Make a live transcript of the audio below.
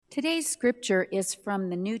Today's scripture is from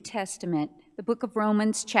the New Testament, the book of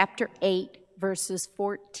Romans, chapter 8, verses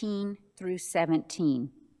 14 through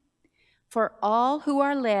 17. For all who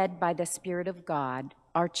are led by the Spirit of God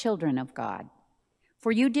are children of God.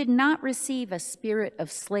 For you did not receive a spirit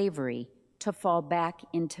of slavery to fall back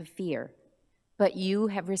into fear, but you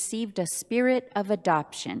have received a spirit of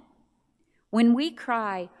adoption. When we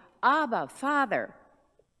cry, Abba, Father,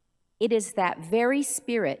 it is that very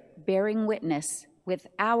Spirit bearing witness with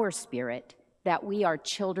our spirit that we are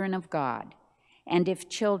children of God. And if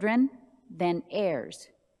children, then heirs,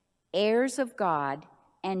 heirs of God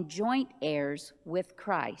and joint heirs with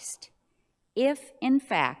Christ, if in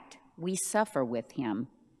fact we suffer with him,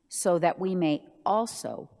 so that we may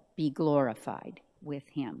also be glorified with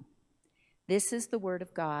him. This is the word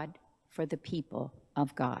of God for the people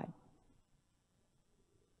of God.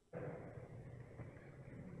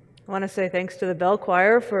 I want to say thanks to the Bell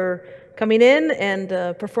Choir for coming in and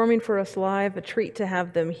performing for us live. A treat to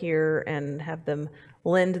have them here and have them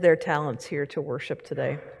lend their talents here to worship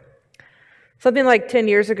today. Something like 10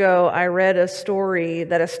 years ago, I read a story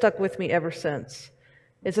that has stuck with me ever since.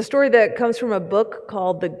 It's a story that comes from a book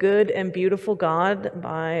called The Good and Beautiful God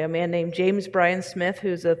by a man named James Bryan Smith,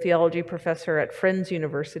 who's a theology professor at Friends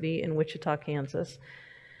University in Wichita, Kansas.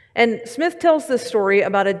 And Smith tells this story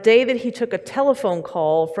about a day that he took a telephone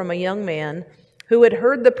call from a young man who had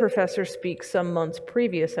heard the professor speak some months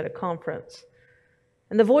previous at a conference.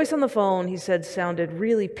 And the voice on the phone, he said, sounded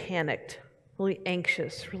really panicked, really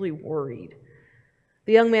anxious, really worried.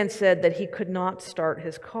 The young man said that he could not start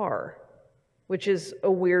his car, which is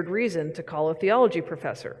a weird reason to call a theology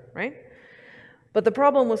professor, right? But the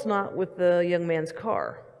problem was not with the young man's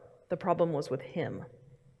car. The problem was with him.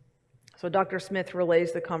 So Dr. Smith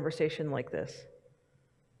relays the conversation like this.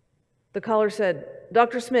 The caller said,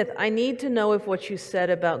 Dr. Smith, I need to know if what you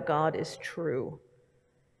said about God is true.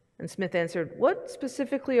 And Smith answered, what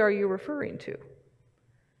specifically are you referring to?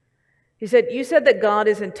 He said, you said that God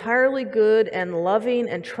is entirely good and loving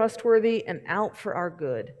and trustworthy and out for our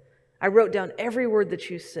good. I wrote down every word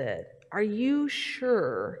that you said. Are you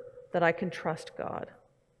sure that I can trust God?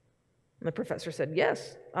 And the professor said,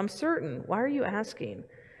 yes, I'm certain. Why are you asking?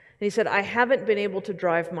 And he said, I haven't been able to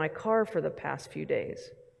drive my car for the past few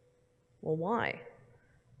days. Well, why?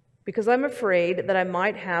 Because I'm afraid that I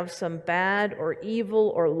might have some bad or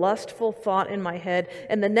evil or lustful thought in my head,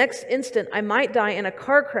 and the next instant I might die in a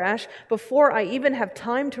car crash before I even have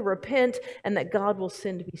time to repent, and that God will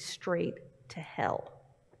send me straight to hell.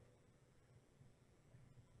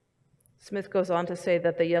 Smith goes on to say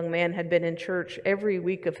that the young man had been in church every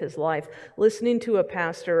week of his life, listening to a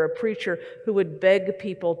pastor, a preacher, who would beg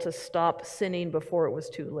people to stop sinning before it was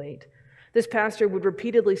too late. This pastor would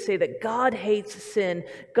repeatedly say that God hates sin.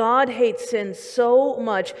 God hates sin so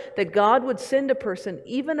much that God would send a person,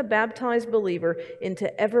 even a baptized believer,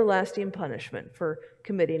 into everlasting punishment for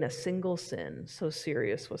committing a single sin. So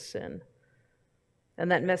serious was sin. And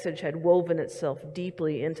that message had woven itself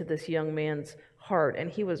deeply into this young man's heart, and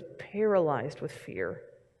he was paralyzed with fear.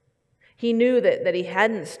 He knew that he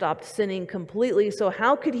hadn't stopped sinning completely, so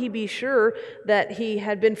how could he be sure that he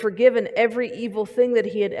had been forgiven every evil thing that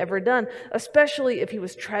he had ever done, especially if he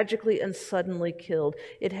was tragically and suddenly killed?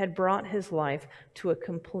 It had brought his life to a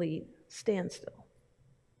complete standstill.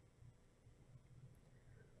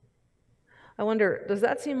 I wonder, does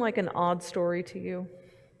that seem like an odd story to you?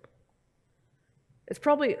 It's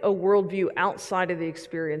probably a worldview outside of the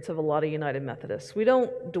experience of a lot of United Methodists. We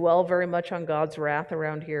don't dwell very much on God's wrath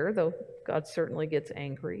around here, though God certainly gets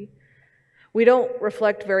angry. We don't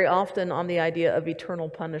reflect very often on the idea of eternal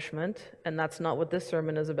punishment, and that's not what this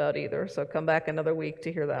sermon is about either, so come back another week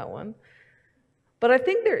to hear that one. But I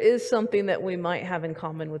think there is something that we might have in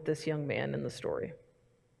common with this young man in the story.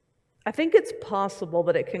 I think it's possible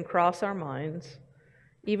that it can cross our minds,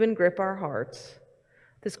 even grip our hearts,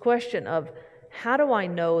 this question of, how do I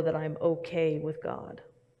know that I'm okay with God?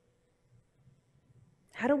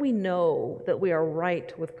 How do we know that we are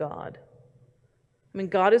right with God? I mean,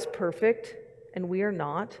 God is perfect, and we are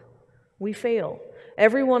not. We fail.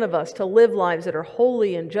 Every one of us to live lives that are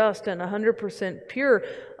holy and just and 100% pure.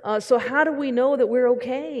 So how do we know that we're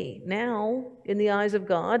okay now in the eyes of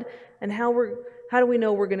God? And how do we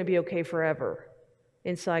know we're going to be okay forever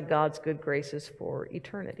inside God's good graces for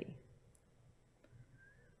eternity?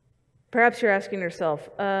 Perhaps you're asking yourself,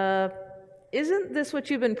 isn't this what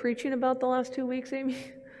you've been preaching about the last 2 weeks, Amy?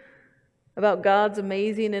 About God's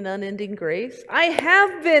amazing and unending grace? I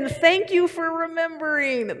have been. Thank you for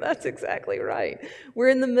remembering. That's exactly right. We're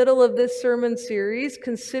in the middle of this sermon series,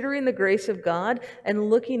 considering the grace of God and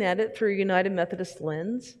looking at it through a United Methodist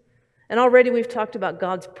lens. And already we've talked about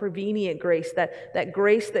God's prevenient grace, that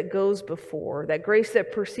grace that goes before, that grace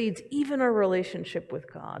that precedes even our relationship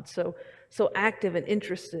with God. So active and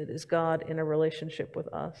interested is God in a relationship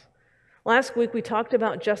with us. Last week we talked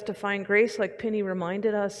about justifying grace, like Penny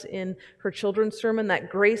reminded us in her children's sermon, that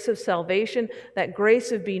grace of salvation, that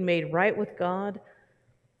grace of being made right with God.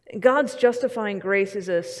 God's justifying grace is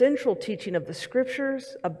a central teaching of the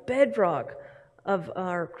Scriptures, a bedrock of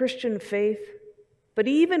our Christian faith. But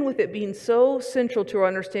even with it being so central to our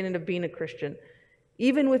understanding of being a Christian,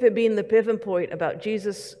 even with it being the pivot point about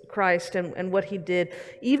Jesus Christ and what he did,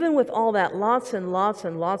 even with all that, lots and lots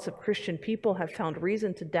and lots of Christian people have found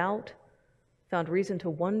reason to doubt, found reason to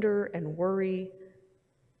wonder and worry.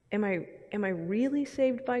 Am I really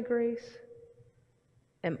saved by grace?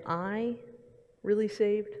 Am I really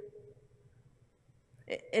saved?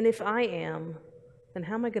 And if I am, then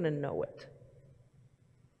how am I going to know it?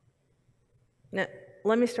 Now,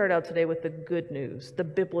 let me start out today with the good news, the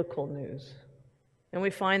biblical news. And we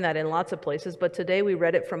find that in lots of places, but today we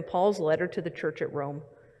read it from Paul's letter to the church at Rome.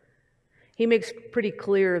 He makes pretty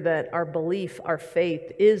clear that our belief, our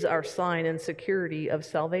faith, is our sign and security of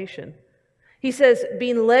salvation. He says,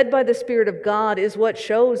 being led by the Spirit of God is what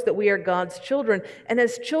shows that we are God's children. And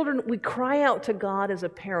as children, we cry out to God as a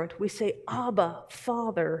parent. We say, Abba,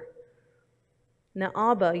 Father. Now,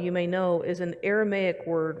 Abba, you may know, is an Aramaic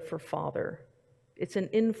word for father. It's an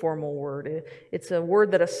informal word. It's a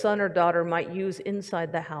word that a son or daughter might use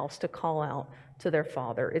inside the house to call out to their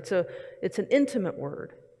father. It's an intimate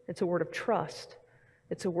word. It's a word of trust.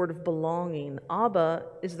 It's a word of belonging. Abba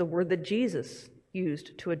is the word that Jesus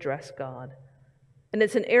used to address God. And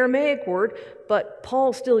it's an Aramaic word, but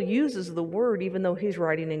Paul still uses the word even though he's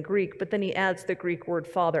writing in Greek, but then he adds the Greek word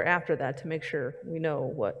father after that to make sure we know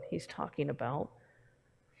what he's talking about.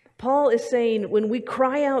 Paul is saying when we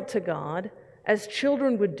cry out to God, as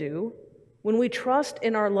children would do, when we trust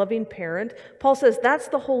in our loving parent, Paul says that's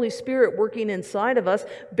the Holy Spirit working inside of us,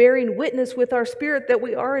 bearing witness with our spirit that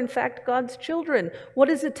we are in fact God's children. What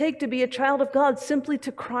does it take to be a child of God? Simply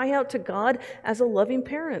to cry out to God as a loving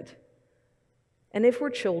parent. And if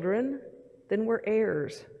we're children, then we're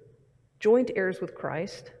heirs, joint heirs with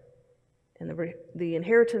Christ, and the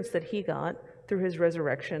inheritance that he got through his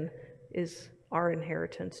resurrection is our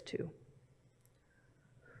inheritance too.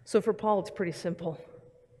 So for Paul, it's pretty simple.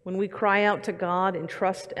 When we cry out to God in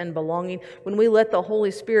trust and belonging, when we let the Holy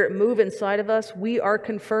Spirit move inside of us, we are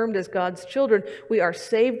confirmed as God's children. We are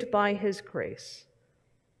saved by his grace.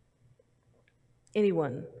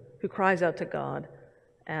 Anyone who cries out to God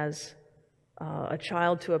as a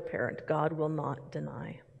child to a parent, God will not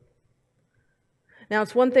deny. Now,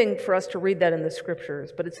 it's one thing for us to read that in the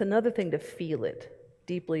Scriptures, but it's another thing to feel it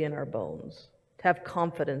deeply in our bones, to have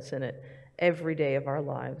confidence in it every day of our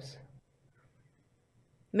lives.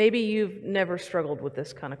 Maybe you've never struggled with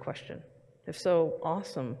this kind of question. If so,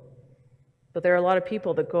 awesome. But there are a lot of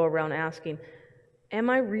people that go around asking, am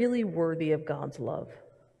I really worthy of God's love?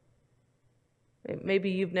 Maybe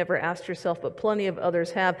you've never asked yourself, but plenty of others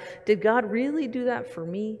have. Did God really do that for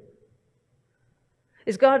me?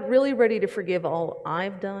 Is God really ready to forgive all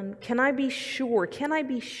I've done? Can I be sure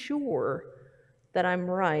that I'm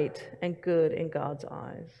right and good in God's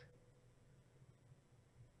eyes?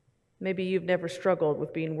 Maybe you've never struggled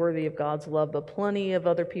with being worthy of God's love, but plenty of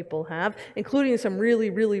other people have, including some really,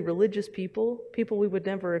 really religious people we would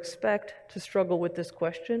never expect to struggle with this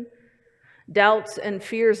question. Doubts and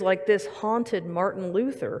fears like this haunted Martin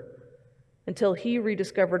Luther until he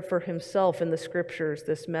rediscovered for himself in the Scriptures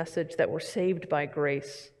this message that we're saved by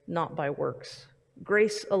grace, not by works.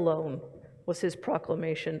 Grace alone was his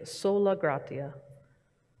proclamation, sola gratia.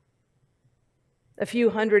 A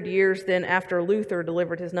few hundred years then after Luther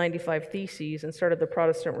delivered his 95 Theses and started the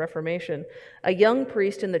Protestant Reformation, a young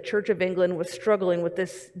priest in the Church of England was struggling with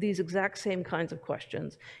these exact same kinds of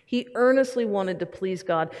questions. He earnestly wanted to please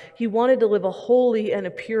God. He wanted to live a holy and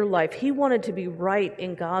a pure life. He wanted to be right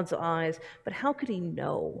in God's eyes. But how could he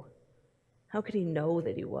know? How could he know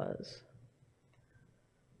that he was?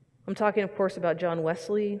 I'm talking, of course, about John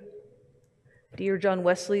Wesley. Dear John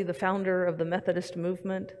Wesley, the founder of the Methodist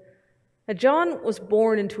movement. Now, John was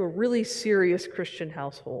born into a really serious Christian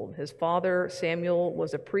household. His father, Samuel,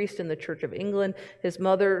 was a priest in the Church of England. His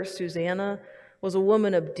mother, Susanna, was a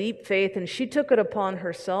woman of deep faith, and she took it upon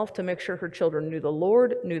herself to make sure her children knew the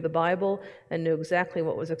Lord, knew the Bible, and knew exactly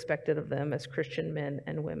what was expected of them as Christian men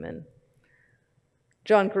and women.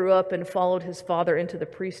 John grew up and followed his father into the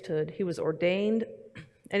priesthood. He was ordained,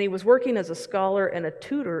 and he was working as a scholar and a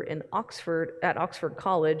tutor in Oxford at Oxford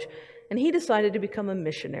College, and he decided to become a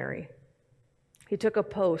missionary. He took a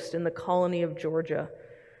post in the colony of Georgia.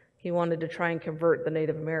 He wanted to try and convert the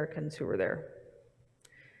Native Americans who were there.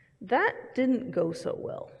 That didn't go so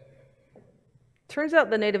well. Turns out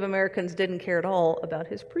the Native Americans didn't care at all about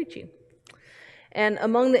his preaching. And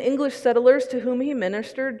among the English settlers to whom he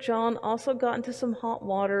ministered, John also got into some hot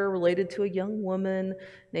water related to a young woman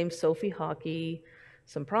named Sophie Hockey.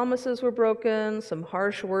 Some promises were broken, some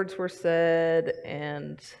harsh words were said,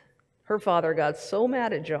 and her father got so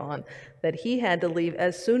mad at John that he had to leave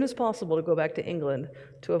as soon as possible to go back to England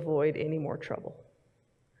to avoid any more trouble.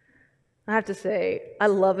 I have to say, I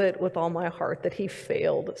love it with all my heart that he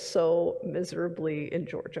failed so miserably in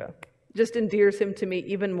Georgia. Just endears him to me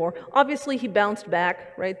even more. Obviously, he bounced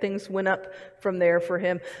back, right? Things went up from there for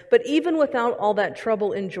him. But even without all that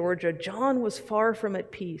trouble in Georgia, John was far from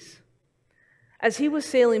at peace. As he was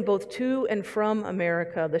sailing both to and from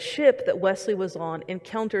America, the ship that Wesley was on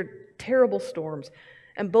encountered terrible storms,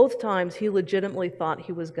 and both times he legitimately thought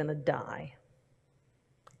he was going to die.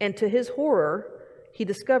 And to his horror, he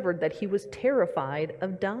discovered that he was terrified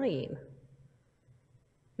of dying.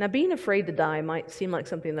 Now, being afraid to die might seem like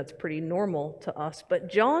something that's pretty normal to us, but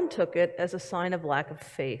John took it as a sign of lack of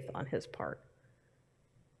faith on his part.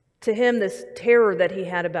 To him, this terror that he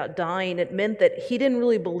had about dying, it meant that he didn't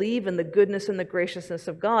really believe in the goodness and the graciousness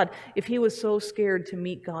of God if he was so scared to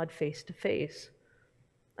meet God face to face.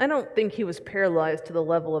 I don't think he was paralyzed to the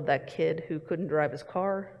level of that kid who couldn't drive his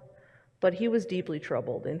car, but he was deeply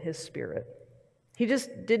troubled in his spirit. He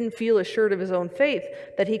just didn't feel assured of his own faith,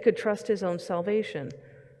 that he could trust his own salvation.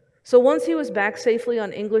 So once he was back safely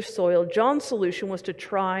on English soil, John's solution was to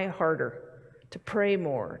try harder, to pray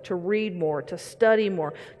more, to read more, to study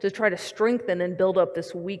more, to try to strengthen and build up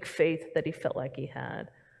this weak faith that he felt like he had.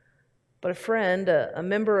 But a friend, a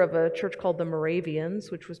member of a church called the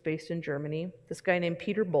Moravians, which was based in Germany, this guy named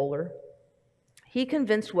Peter Böhler, he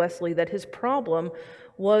convinced Wesley that his problem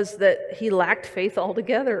was that he lacked faith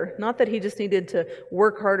altogether, not that he just needed to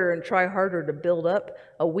work harder and try harder to build up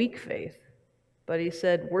a weak faith. But he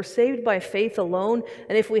said, we're saved by faith alone,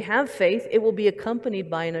 and if we have faith, it will be accompanied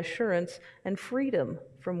by an assurance and freedom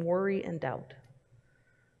from worry and doubt.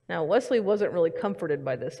 Now, Wesley wasn't really comforted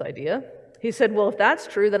by this idea. He said, well, if that's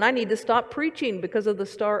true, then I need to stop preaching because of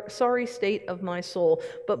the sorry state of my soul.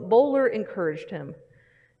 But Böhler encouraged him.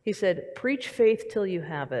 He said, preach faith till you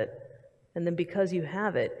have it, and then because you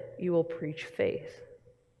have it, you will preach faith.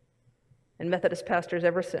 And Methodist pastors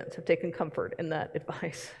ever since have taken comfort in that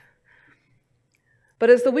advice. But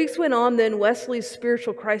as the weeks went on, then Wesley's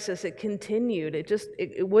spiritual crisis, it continued.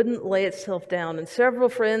 It wouldn't lay itself down. And several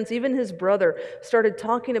friends, even his brother, started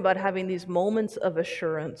talking about having these moments of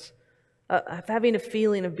assurance, of having a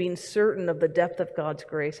feeling of being certain of the depth of God's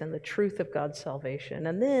grace and the truth of God's salvation.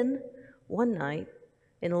 And then, one night,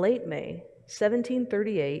 in late May,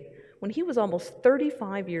 1738, when he was almost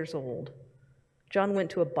 35 years old, John went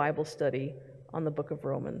to a Bible study on the book of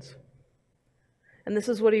Romans. And this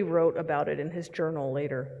is what he wrote about it in his journal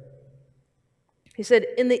later. He said,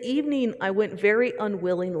 in the evening, I went very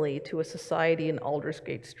unwillingly to a society in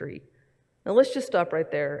Aldersgate Street. Now let's just stop right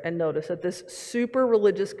there and notice that this super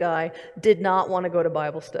religious guy did not want to go to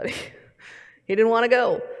Bible study. He didn't want to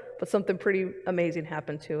go, but something pretty amazing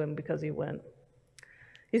happened to him because he went.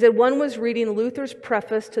 He said, one was reading Luther's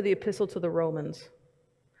preface to the Epistle to the Romans.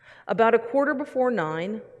 About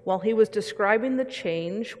 9:15, while he was describing the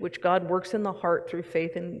change which God works in the heart through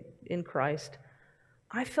faith in Christ,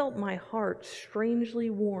 I felt my heart strangely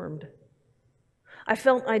warmed. I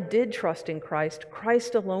felt I did trust in Christ,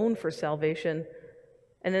 Christ alone for salvation,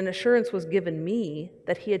 and an assurance was given me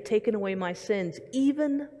that he had taken away my sins,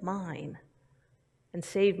 even mine, and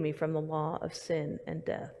saved me from the law of sin and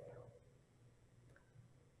death.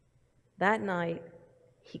 That night,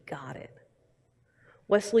 he got it.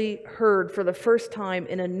 Wesley heard for the first time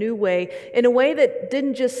in a new way, in a way that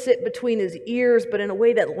didn't just sit between his ears, but in a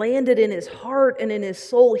way that landed in his heart and in his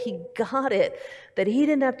soul. He got it, that he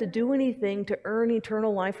didn't have to do anything to earn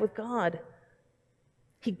eternal life with God.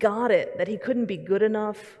 He got it, that he couldn't be good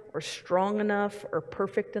enough or strong enough or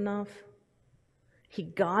perfect enough. He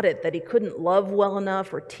got it, that he couldn't love well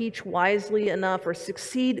enough or teach wisely enough or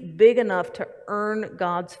succeed big enough to earn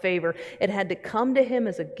God's favor. It had to come to him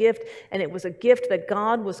as a gift, and it was a gift that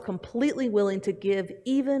God was completely willing to give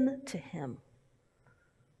even to him.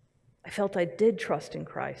 I felt I did trust in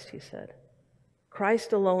Christ, he said.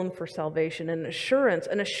 Christ alone for salvation. An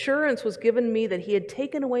assurance was given me that he had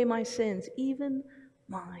taken away my sins, even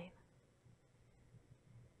mine.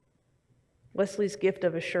 Wesley's gift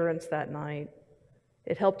of assurance that night,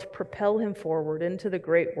 it helped propel him forward into the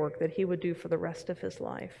great work that he would do for the rest of his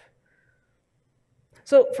life.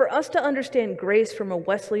 So for us to understand grace from a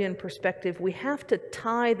Wesleyan perspective, we have to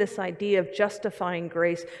tie this idea of justifying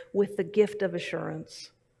grace with the gift of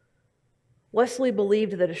assurance. Wesley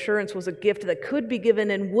believed that assurance was a gift that could be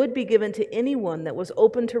given and would be given to anyone that was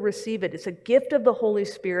open to receive it. It's a gift of the Holy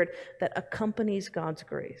Spirit that accompanies God's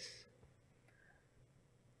grace.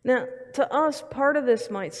 Now, to us, part of this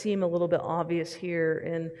might seem a little bit obvious here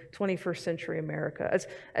in 21st century America,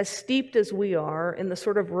 as steeped as we are in the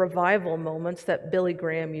sort of revival moments that Billy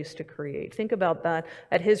Graham used to create. Think about that.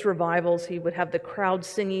 At his revivals, he would have the crowd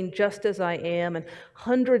singing "Just As I Am," and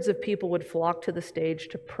hundreds of people would flock to the stage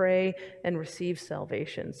to pray and receive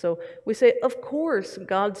salvation. So we say, of course,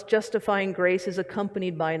 God's justifying grace is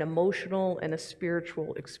accompanied by an emotional and a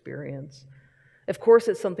spiritual experience. Of course,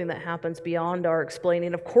 it's something that happens beyond our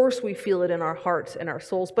explaining. Of course, we feel it in our hearts and our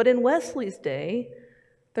souls. But in Wesley's day,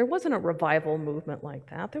 there wasn't a revival movement like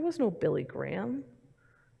that. There was no Billy Graham.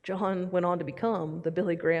 John went on to become the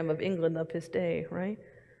Billy Graham of England of his day, right?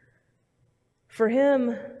 For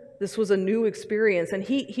him, this was a new experience, and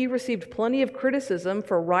he received plenty of criticism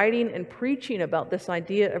for writing and preaching about this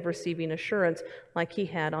idea of receiving assurance like he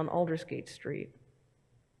had on Aldersgate Street.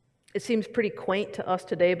 It seems pretty quaint to us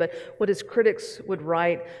today, but what his critics would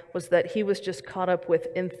write was that he was just caught up with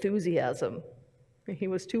enthusiasm. He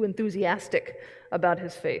was too enthusiastic about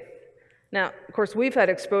his faith. Now, of course, we've had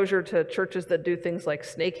exposure to churches that do things like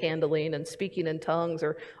snake handling and speaking in tongues,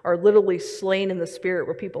 or are literally slain in the spirit,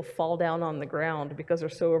 where people fall down on the ground because they're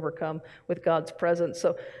so overcome with God's presence.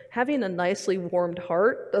 So having a nicely warmed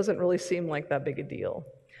heart doesn't really seem like that big a deal.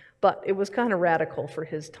 But it was kind of radical for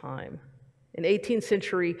his time. In 18th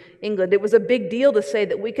century England, it was a big deal to say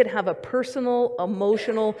that we could have a personal,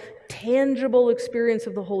 emotional, tangible experience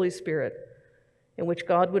of the Holy Spirit in which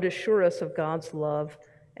God would assure us of God's love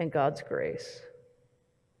and God's grace.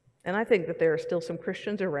 And I think that there are still some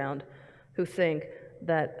Christians around who think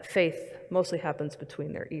that faith mostly happens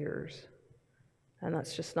between their ears, and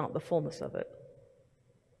that's just not the fullness of it.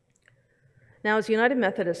 Now, as United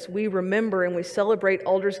Methodists, we remember and we celebrate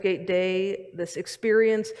Aldersgate Day, this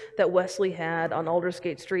experience that Wesley had on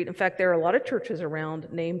Aldersgate Street. In fact, there are a lot of churches around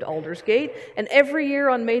named Aldersgate, and every year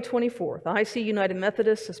on May 24th, I see United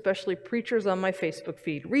Methodists, especially preachers on my Facebook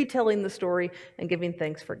feed, retelling the story and giving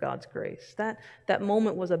thanks for God's grace. That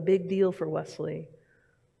moment was a big deal for Wesley.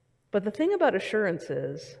 But the thing about assurance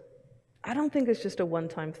is, I don't think it's just a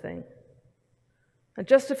one-time thing. A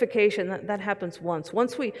justification, that happens once.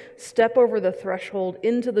 Once we step over the threshold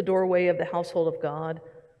into the doorway of the household of God,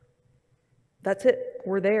 that's it.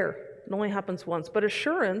 We're there. It only happens once. But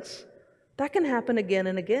assurance, that can happen again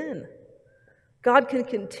and again. God can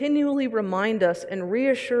continually remind us and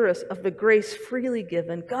reassure us of the grace freely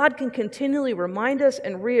given. God can continually remind us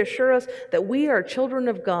and reassure us that we are children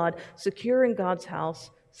of God, secure in God's house,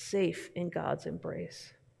 safe in God's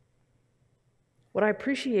embrace. What I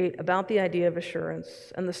appreciate about the idea of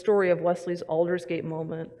assurance and the story of Wesley's Aldersgate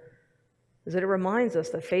moment is that it reminds us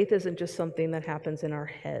that faith isn't just something that happens in our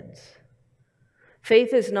heads.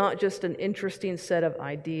 Faith is not just an interesting set of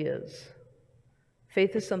ideas.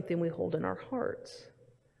 Faith is something we hold in our hearts.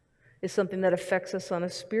 It's something that affects us on a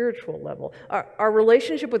spiritual level. Our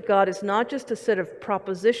relationship with God is not just a set of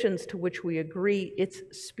propositions to which we agree, it's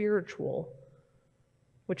spiritual,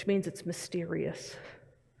 which means it's mysterious.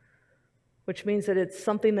 Which means that it's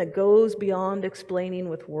something that goes beyond explaining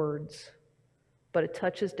with words, but it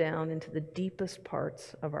touches down into the deepest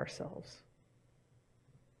parts of ourselves.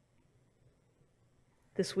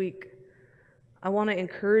 This week, I want to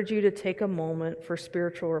encourage you to take a moment for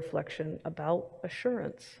spiritual reflection about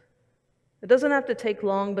assurance. It doesn't have to take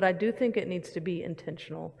long, but I do think it needs to be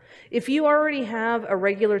intentional. If you already have a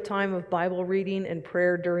regular time of Bible reading and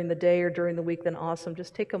prayer during the day or during the week, then awesome.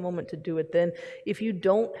 Just take a moment to do it then. If you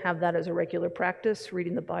don't have that as a regular practice,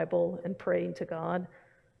 reading the Bible and praying to God,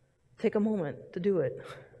 take a moment to do it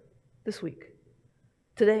this week,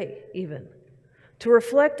 today even, to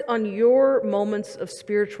reflect on your moments of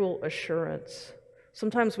spiritual assurance.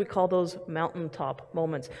 Sometimes we call those mountaintop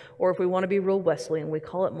moments, or if we want to be real Wesleyan, we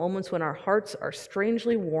call it moments when our hearts are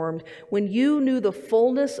strangely warmed, when you knew the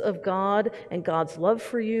fullness of God and God's love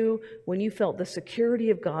for you, when you felt the security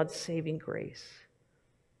of God's saving grace.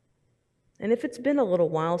 And if it's been a little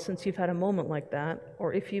while since you've had a moment like that,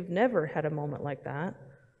 or if you've never had a moment like that,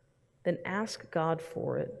 then ask God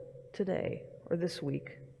for it today or this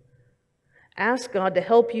week. Ask God to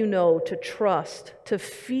help you know, to trust, to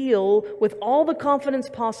feel with all the confidence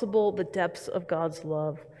possible the depths of God's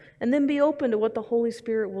love, and then be open to what the Holy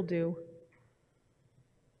Spirit will do.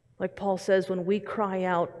 Like Paul says, when we cry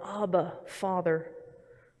out, Abba, Father,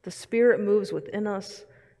 the Spirit moves within us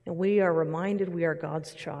And we are reminded we are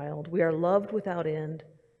God's child. We are loved without end.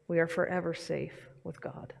 We are forever safe with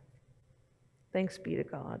God. Thanks be to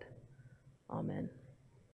God. Amen.